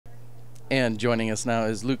And joining us now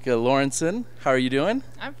is Lykke Lorentzen. How are you doing?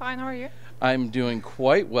 I'm fine. How are you? I'm doing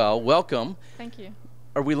quite well. Welcome. Thank you.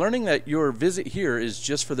 Are we learning that your visit here is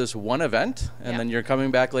just for this one event, and Yeah. then you're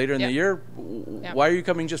coming back later in the year? Yeah. Why are you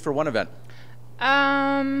coming just for one event?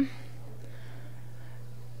 I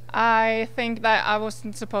think that I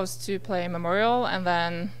wasn't supposed to play Memorial, and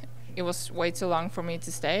then it was way too long for me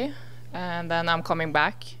to stay. And then I'm coming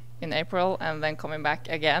back in April, and then coming back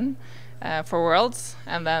again for Worlds,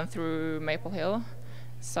 and then through Maple Hill.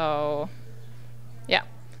 So, yeah,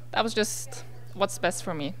 that was just what's best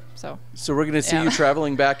for me. So we're going to see you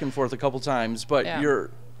traveling back and forth a couple times, but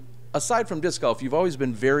you're, aside from disc golf, you've always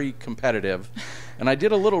been very competitive. And I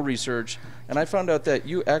did a little research, and I found out that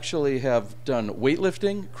you actually have done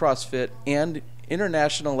weightlifting, CrossFit, and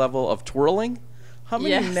international level of twirling. How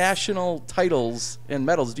many national titles and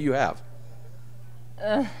medals do you have?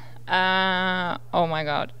 Oh my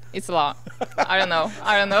God, it's a lot. I don't know.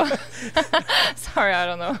 Sorry, I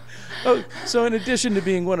don't know. Oh, so in addition to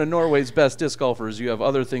being one of Norway's best disc golfers, you have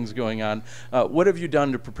other things going on. What have you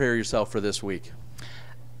done to prepare yourself for this week?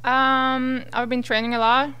 I've been training a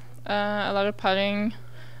lot of putting.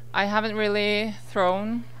 I haven't really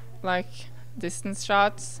thrown like distance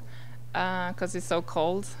shots because it's so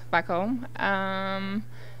cold back home.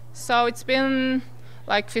 So it's been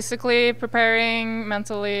like physically preparing,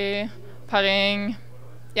 mentally putting.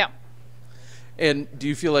 Yeah. And do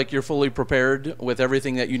you feel like you're fully prepared with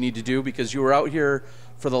everything that you need to do? Because you were out here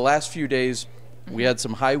for the last few days. We had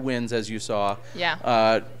some high winds, as you saw.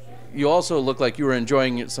 Yeah. You also look like you were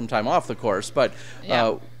enjoying some time off the course, but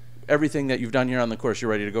everything that you've done here on the course,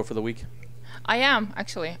 you're ready to go for the week? I am,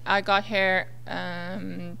 actually. I got here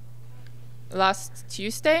last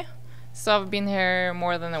Tuesday, so I've been here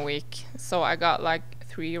more than a week. So I got like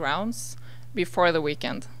 3 rounds before the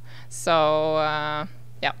weekend. So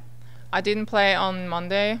yeah, I didn't play on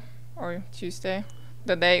Monday or Tuesday,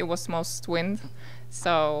 the day it was most wind.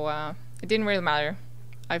 So it didn't really matter.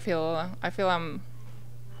 I feel I'm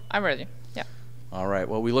ready. Yeah. All right.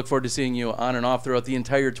 Well, we look forward to seeing you on and off throughout the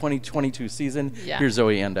entire 2022 season. Yeah. Here's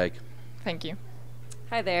Zoe Andike. Thank you.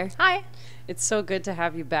 Hi there. Hi. It's so good to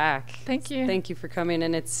have you back. Thank you. Thank you for coming.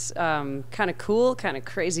 And it's kind of cool, kind of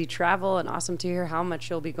crazy travel, and awesome to hear how much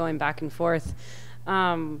you'll be going back and forth.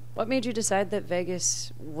 What made you decide that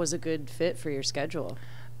Vegas was a good fit for your schedule?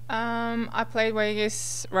 I played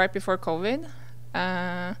Vegas right before COVID,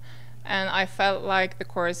 and I felt like the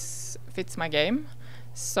course fits my game.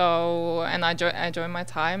 So, and I joined my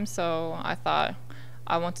time, so I thought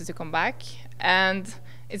I wanted to come back. And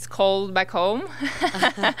it's cold back home,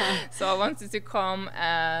 so I wanted to come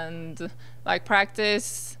and like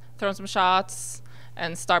practice, throw some shots,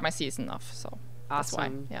 and start my season off. So that's why.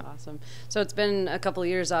 Yeah. Awesome. So it's been a couple of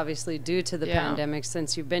years, obviously, due to the pandemic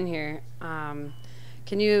since you've been here.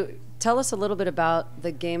 Can you tell us a little bit about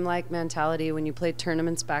the game-like mentality when you played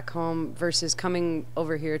tournaments back home versus coming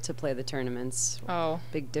over here to play the tournaments? Oh,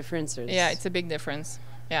 big differences. Yeah, it's a big difference.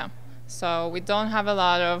 Yeah. So we don't have a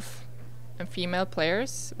lot of female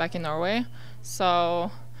players back in Norway. So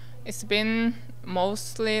it's been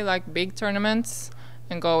mostly like big tournaments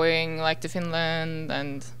and going like to Finland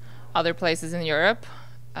and other places in Europe.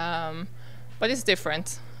 But it's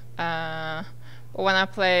different. But when I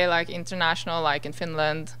play like international, like in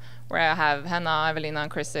Finland, where I have Henna, Evelina,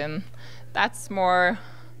 and Kristin, that's more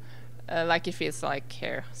like it feels like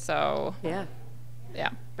here. So yeah,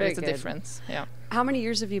 but it's a difference. Yeah. How many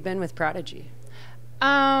years have you been with Prodigy?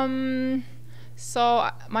 So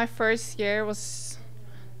my first year was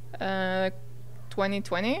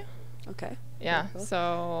 2020. Okay. Yeah. Cool.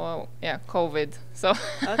 So yeah, COVID. So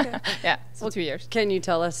okay. Yeah. So 2 years. Can you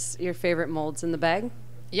tell us your favorite molds in the bag?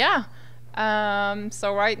 Yeah.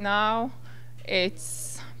 So right now,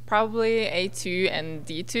 it's probably A2 and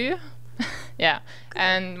D2. Yeah. Cool.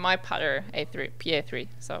 And my putter A3, PA3.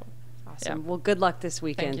 So awesome. Yeah. Well, good luck this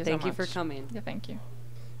weekend. Thank you for coming. Yeah. Thank you.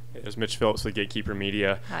 It was Mitch Phillips with Gatekeeper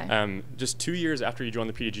Media. Hi. Just 2 years after you joined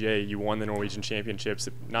the PDGA, you won the Norwegian Championships,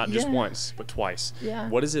 not just once, but twice. Yeah.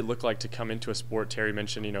 What does it look like to come into a sport? Terry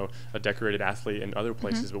mentioned, a decorated athlete in other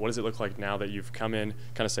places, but what does it look like now that you've come in,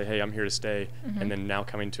 kind of say, hey, I'm here to stay, and then now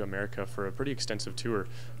coming to America for a pretty extensive tour?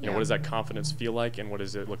 What does that confidence feel like, and what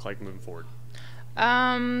does it look like moving forward?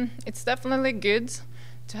 It's definitely good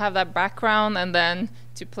to have that background and then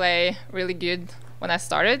to play really good when I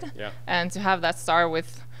started, and to have that start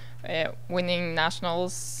with winning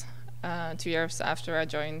nationals 2 years after I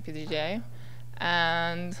joined PDGA.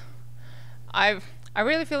 And I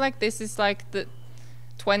really feel like this is like the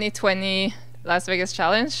 2020 Las Vegas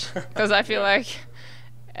Challenge, because I feel like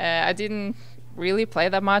I didn't really play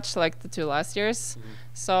that much like the 2 last years.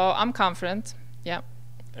 So I'm confident. Yeah.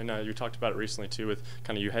 And you talked about it recently too, with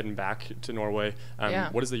kind of you heading back to Norway.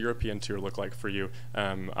 What does the European tour look like for you?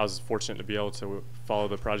 I was fortunate to be able to follow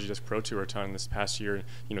the Prodigy Disc Pro Tour a ton this past year.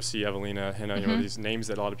 You know, see Evelina, Henna, you know, these names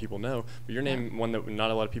that a lot of people know. But your name, one that not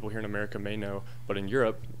a lot of people here in America may know, but in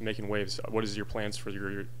Europe, making waves. What is your plans for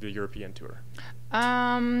the European tour?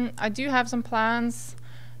 I do have some plans.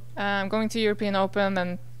 I'm going to European Open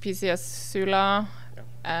and PCS Sula,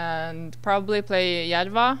 and probably play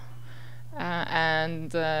Järva.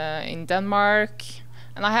 And in Denmark,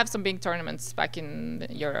 and I have some big tournaments back in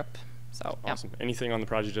Europe. So awesome. Anything on the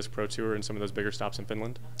Prodigy Disc Pro Tour and some of those bigger stops in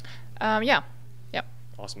Finland? Yeah.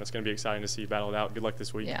 Awesome. That's going to be exciting to see you battle it out. Good luck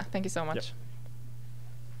this week. Yeah. Thank you so much. Yep.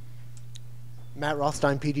 Matt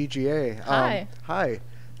Rothstein, PDGA. Hi. Hi.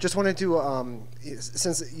 Just wanted to,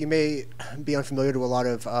 since you may be unfamiliar to a lot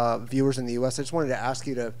of viewers in the U.S., I just wanted to ask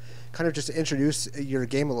you to kind of just introduce your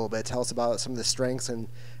game a little bit. Tell us about some of the strengths and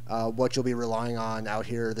what you'll be relying on out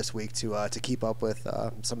here this week to keep up with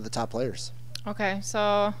some of the top players. Okay,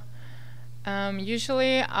 so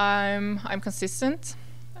usually I'm consistent,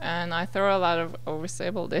 and I throw a lot of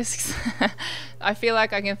overstable discs. I feel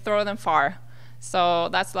like I can throw them far, so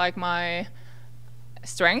that's like my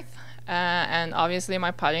strength, and obviously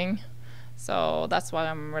my putting. So that's what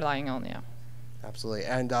I'm relying on. Yeah. Absolutely.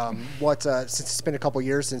 And since it's been a couple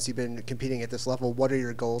years since you've been competing at this level, what are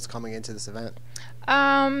your goals coming into this event?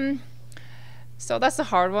 So that's a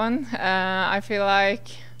hard one. I feel like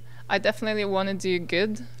I definitely want to do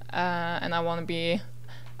good, and I want to be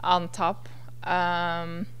on top.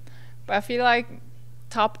 But I feel like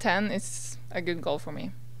top 10 is a good goal for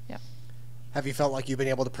me. Yeah. Have you felt like you've been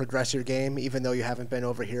able to progress your game, even though you haven't been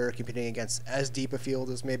over here competing against as deep a field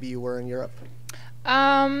as maybe you were in Europe?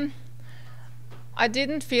 I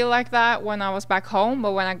didn't feel like that when I was back home,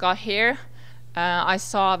 but when I got here, I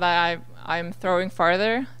saw that I'm throwing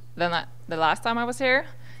farther than the last time I was here.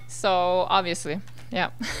 So obviously, yeah.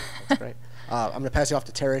 That's great. I'm going to pass you off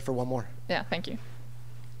to Terry for one more. Yeah, thank you.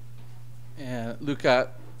 Lykke,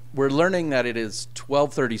 we're learning that it is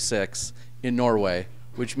 12:36 in Norway,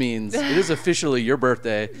 which means it is officially your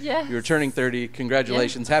birthday. Yes. You're turning 30.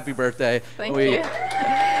 Congratulations. Yes. Happy birthday. Thank you.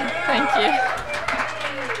 Thank you.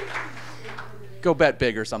 Go bet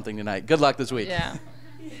big or something tonight. Good luck this week. Yeah.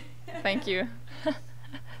 Thank you.